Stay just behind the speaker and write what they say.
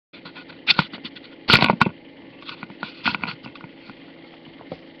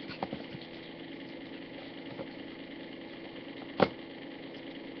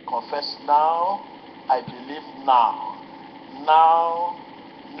confess now, I believe now. Now,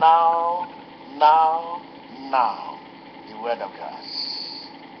 now, now, now. The word of God.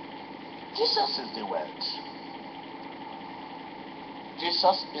 Jesus is the word.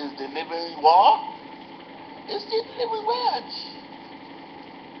 Jesus is the living word. It's the living word.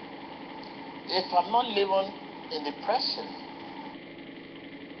 If I'm not living in the present,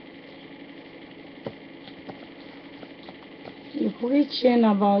 you're preaching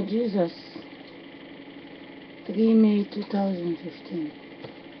about Jesus. 3 May 2015.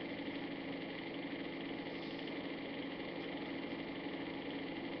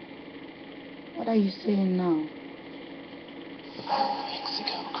 What are you saying now?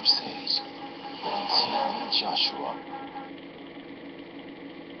 Mexico Crusade. Team Joshua.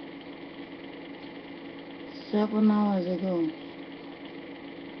 7 hours ago.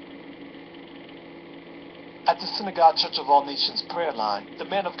 At the Synagogue Church of All Nations prayer line, the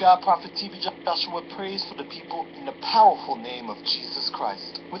man of God, Prophet TV Joshua, prays for the people in the powerful name of Jesus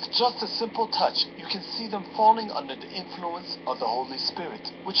Christ. With just a simple touch, you can see them falling under the influence of the Holy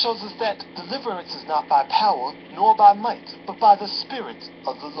Spirit, which shows us that deliverance is not by power, nor by might, but by the Spirit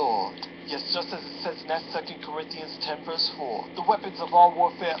of the Lord. Yes, just as it says in that 2 Corinthians 10 verse 4, the weapons of our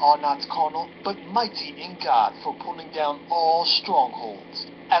warfare are not carnal, but mighty in God for pulling down all strongholds.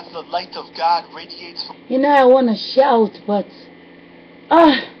 As the light of God radiates from... You know, I want to shout, but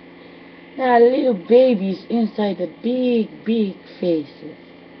there are little babies inside the big faces.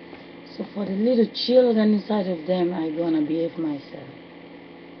 So for the little children inside of them, I'm going to behave myself.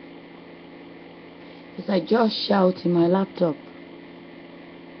 Because I just shout in my laptop.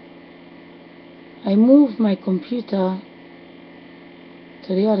 I move my computer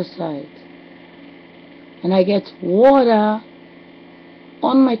to the other side. And I get water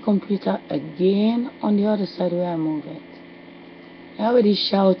on my computer again on the other side where I move it. I already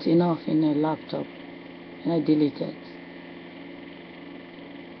shout enough in the laptop and I delete it.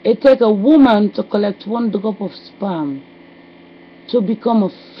 It takes a woman to collect 1 drop of sperm to become a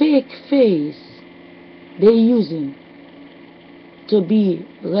fake face they're using to be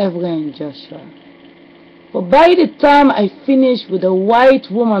Reverend Joshua. But by the time I finish with the white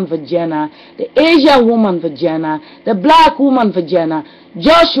woman vagina, the Asian woman vagina, the black woman vagina,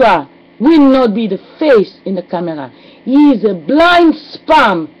 Joshua will not be the face in the camera. He is a blind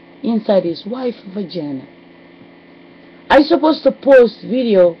sperm inside his wife's vagina. I'm supposed to post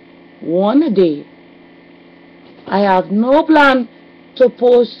video 1 a day. I have no plan to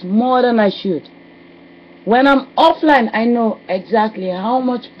post more than I should. When I'm offline, I know exactly how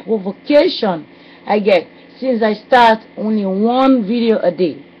much provocation I get since I start only 1 video a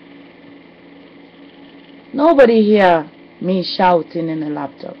day. Nobody hear me shouting in a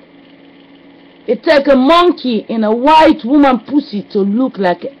laptop. It takes a monkey in a white woman pussy to look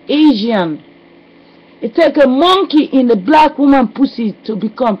like an Asian. It takes a monkey in the black woman pussy to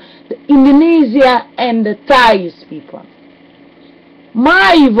become the Indonesia and the Thais people.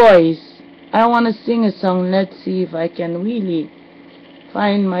 My voice, I want to sing a song. Let's see if I can really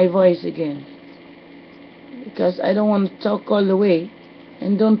find my voice again. Because I don't want to talk all the way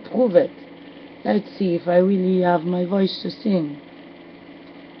and don't prove it. Let's see if I really have my voice to sing.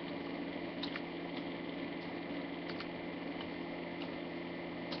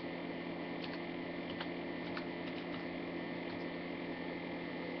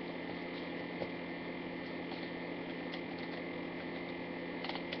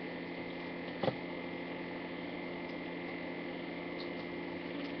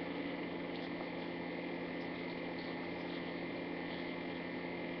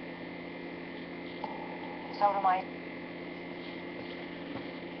 So do I.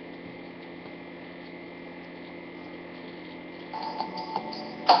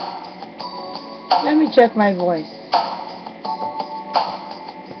 Let me check my voice.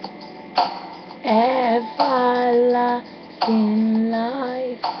 Everlasting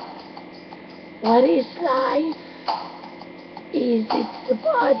life. What is life? Is it the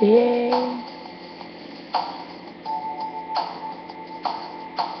body?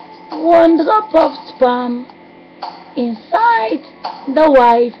 1 drop of sperm inside the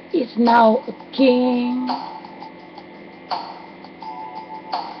wife is now a king.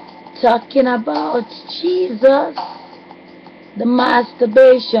 Talking about Jesus, the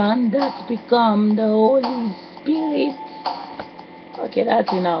masturbation that's become the Holy Spirit. Okay,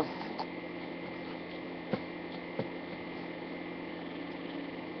 that's enough.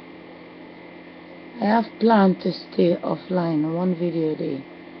 I have planned to stay offline 1 video a day.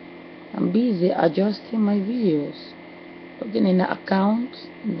 I'm busy adjusting my videos, looking in the account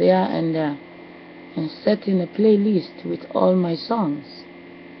there and there, and setting a playlist with all my songs.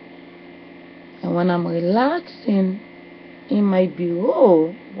 And when I'm relaxing in my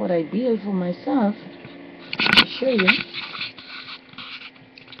bureau, what I build for myself, I'll show you.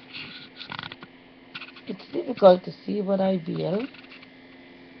 It's difficult to see what I build.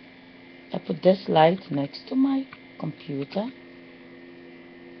 I put this light next to my computer,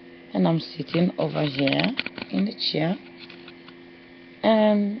 and I'm sitting over here in the chair,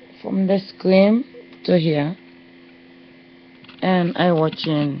 and from the screen to here, and I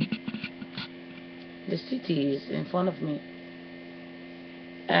watching the cities in front of me,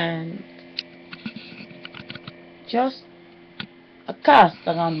 and just a cast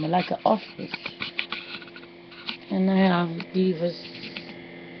around me like an office, and I have beavers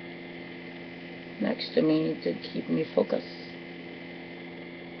next to me to keep me focused.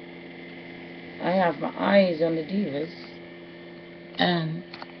 I have my eyes on the divas and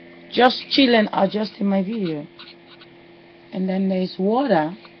just chilling, adjusting my video. And then there's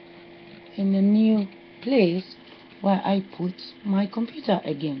water in the new place where I put my computer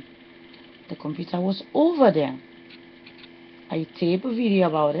again. The computer was over there. I tape a video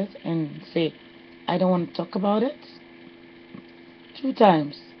about it and say I don't want to talk about it 2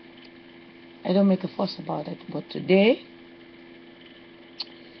 times. I don't make a fuss about it, but today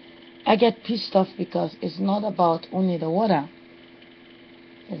I get pissed off because it's not about only the water.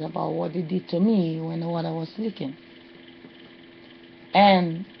 It's about what it did to me when the water was leaking.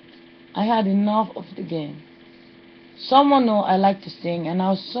 And I had enough of the game. Someone know I like to sing, and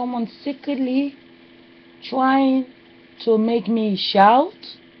now someone secretly trying to make me shout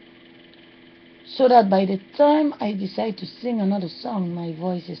so that by the time I decide to sing another song, my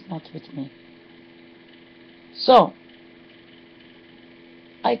voice is not with me. So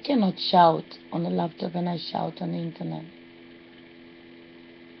I cannot shout on the laptop and I shout on the internet.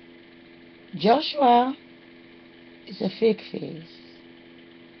 Joshua is a fake face.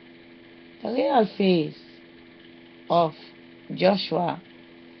 The real face of Joshua,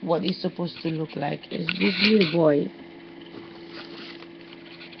 what he's supposed to look like, is this little boy.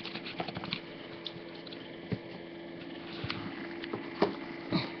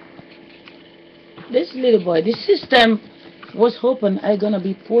 This little boy. The system was hoping I'm gonna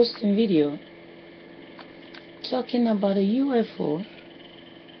be posting video talking about a UFO.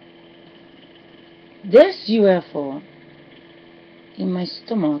 This UFO in my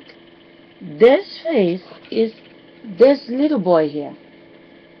stomach. This face is this little boy here.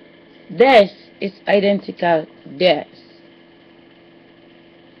 This is identical this.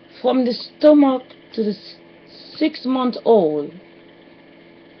 From the stomach to the 6-month-old.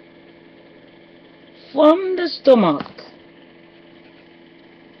 From the stomach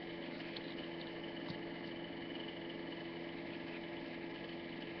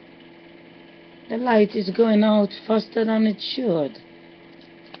the light is going out faster than it should.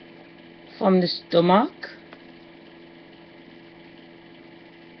 From the stomach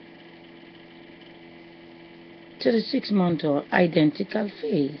to the 6-month-old, identical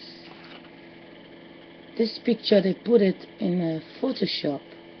face. This picture, they put it in a Photoshop.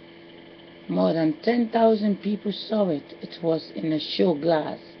 More than 10,000 people saw it. It was in a show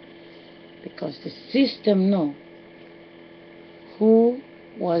glass because the system know who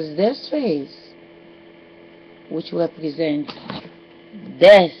was this face, which represent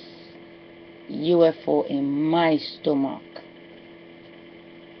this UFO in my stomach.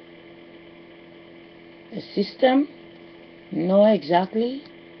 The system know exactly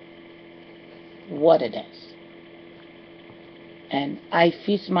what it is. And I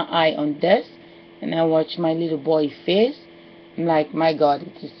fix my eye on this and I watch my little boy face. I'm like, my God,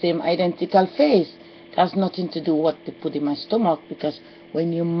 it's the same identical face. It has nothing to do what they put in my stomach, because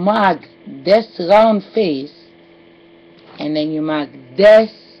when you mark this round face and then you mark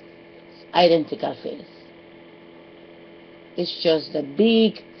this identical face, it's just the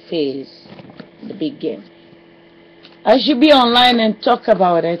big face, the big game. I should be online and talk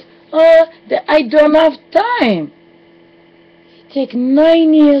about it. Oh, I don't have time. It takes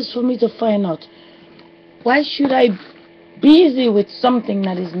 9 years for me to find out. Why should I be busy with something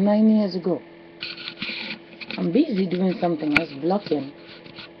that is 9 years ago? I'm busy doing something that's blocking.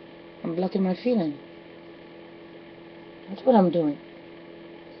 I'm blocking my feeling. That's what I'm doing.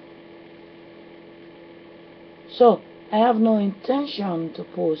 So I have no intention to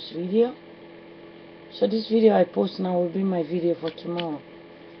post video. So this video I post now will be my video for tomorrow.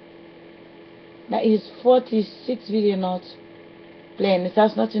 That is 46 video not playing. It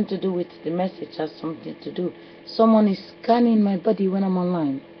has nothing to do with the message. It has something to do. Someone is scanning my body when I'm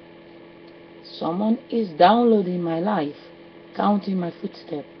online. Someone is downloading my life, counting my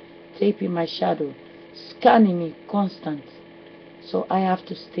footsteps, taping my shadow, scanning me constant. So I have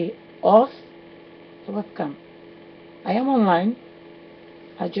to stay off the webcam. I am online,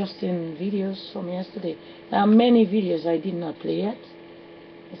 adjusting videos from yesterday. There are many videos I did not play yet.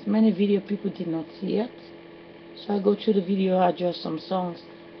 There's many videos people did not see yet. So I go through the video, adjust some songs,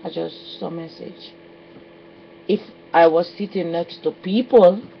 adjust some message. If I was sitting next to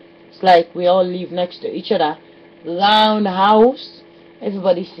people, it's like we all live next to each other, round the house,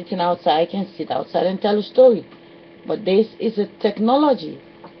 everybody sitting outside, I can sit outside and tell a story. But this is a technology.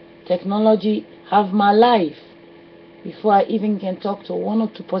 Technology have my life. Before I even can talk to one or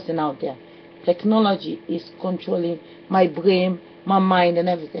two person out there, technology is controlling my brain, my mind, and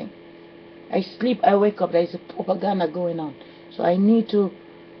everything. I sleep, I wake up, there is a propaganda going on. So I need to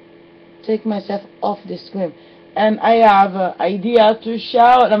take myself off the screen. And I have an idea to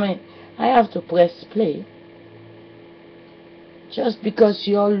shout. I have to press play. Just because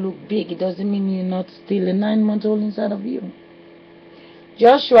you all look big, it doesn't mean you're not still a 9-month-old inside of you.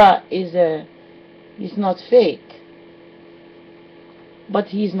 Joshua is not fake. But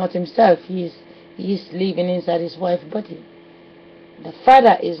he is not himself. He is living inside his wife's body. The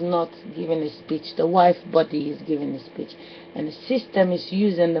father is not giving a speech. The wife's body is giving a speech. And the system is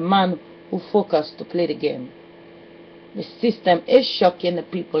using the man who focused to play the game. The system is shocking the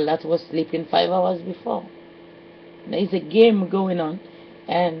people that was sleeping 5 hours before. There is a game going on.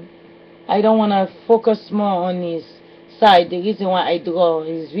 And I don't want to focus more on his side. The reason why I draw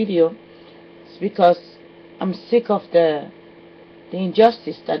his video is because I'm sick of the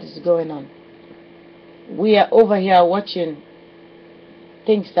injustice that is going on. We are over here watching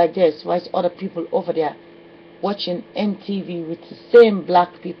things like this, while other people over there watching NTV with the same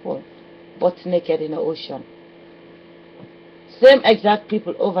black people butt naked in the ocean. Same exact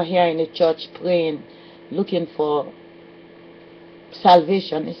people over here in the church praying, looking for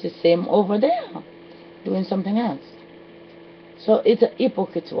salvation. It's the same over there doing something else. So it's a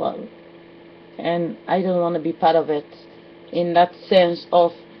hypocrite world, and I don't want to be part of it. In that sense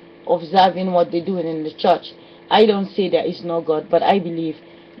of observing what they're doing in the church. I don't say there is no God, but I believe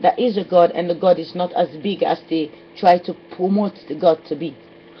there is a God, and the God is not as big as they try to promote the God to be.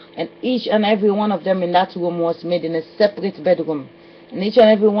 And each and every one of them in that room was made in a separate bedroom. And each and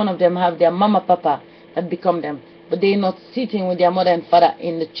every one of them have their mama, papa that become them. But they're not sitting with their mother and father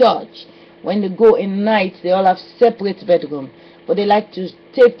in the church. When they go in night, they all have separate bedroom. But they like to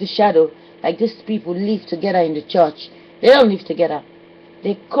take the shadow, like these people live together in the church. They don't live together.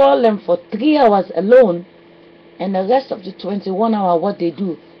 They call them for 3 hours alone, and the rest of the 21 hours what they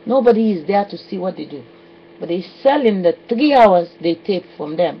do, nobody is there to see what they do. But they sell in the 3 hours they take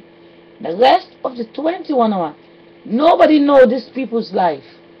from them. The rest of the 21 hours, nobody knows these people's life.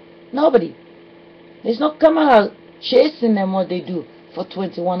 Nobody. There's no camera chasing them what they do for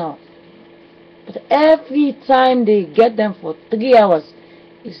 21 hours. But every time they get them for 3 hours,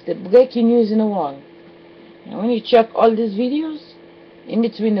 it's the breaking news in the world. And when you check all these videos, in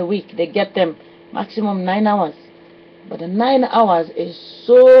between the week, they get them maximum 9 hours. But the 9 hours is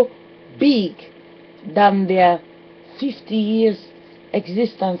so big than their 50 years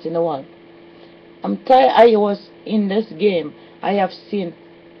existence in the world. I'm tired. I was in this game. I have seen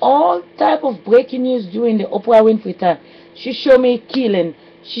all type of breaking news during the Oprah Winfrey time. She showed me killing.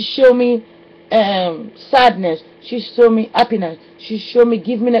 She showed me sadness. She showed me happiness. She showed me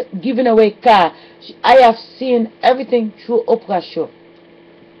giving away car. I have seen everything through Oprah show.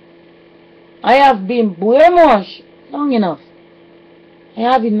 I have been brainwashed long enough. I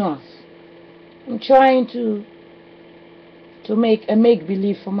have enough. I'm trying to make a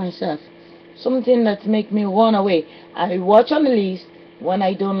make-believe for myself. Something that make me run away. I watch on the list. When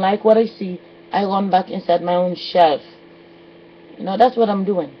I don't like what I see, I run back inside my own shelf. You know, that's what I'm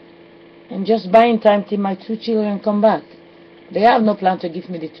doing. And just buying time till my 2 children come back. They have no plan to give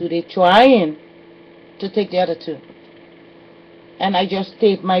me the 2. They're trying to take the other 2. And I just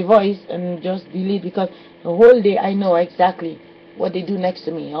tape my voice and just delete, because the whole day I know exactly what they do next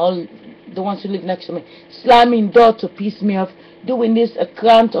to me. All the ones who live next to me. Slamming door to piss me off. Doing this, a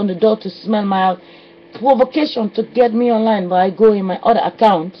clamp on the door to smell my house. Provocation to get me online. But I go in my other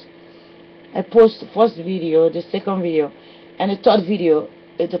account. I post the first video, the second video, and the third video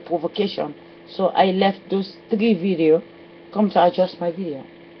is the provocation. So I left those 3 videos. Come to adjust my video.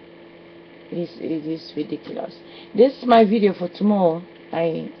 It is ridiculous. This is my video for tomorrow.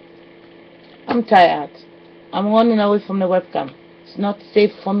 I'm tired. I'm running away from the webcam. It's not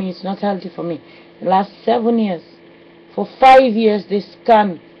safe for me. It's not healthy for me. The last 7 years, for 5 years, they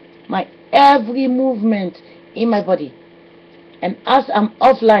scan my every movement in my body. And as I'm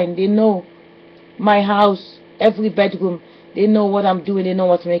offline, they know my house, every bedroom. They know what I'm doing. They know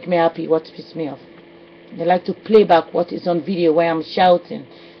what makes me happy, what pisses me off. They like to play back what is on video where I'm shouting.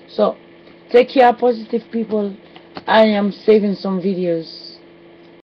 So Take care, positive people. I am saving some videos.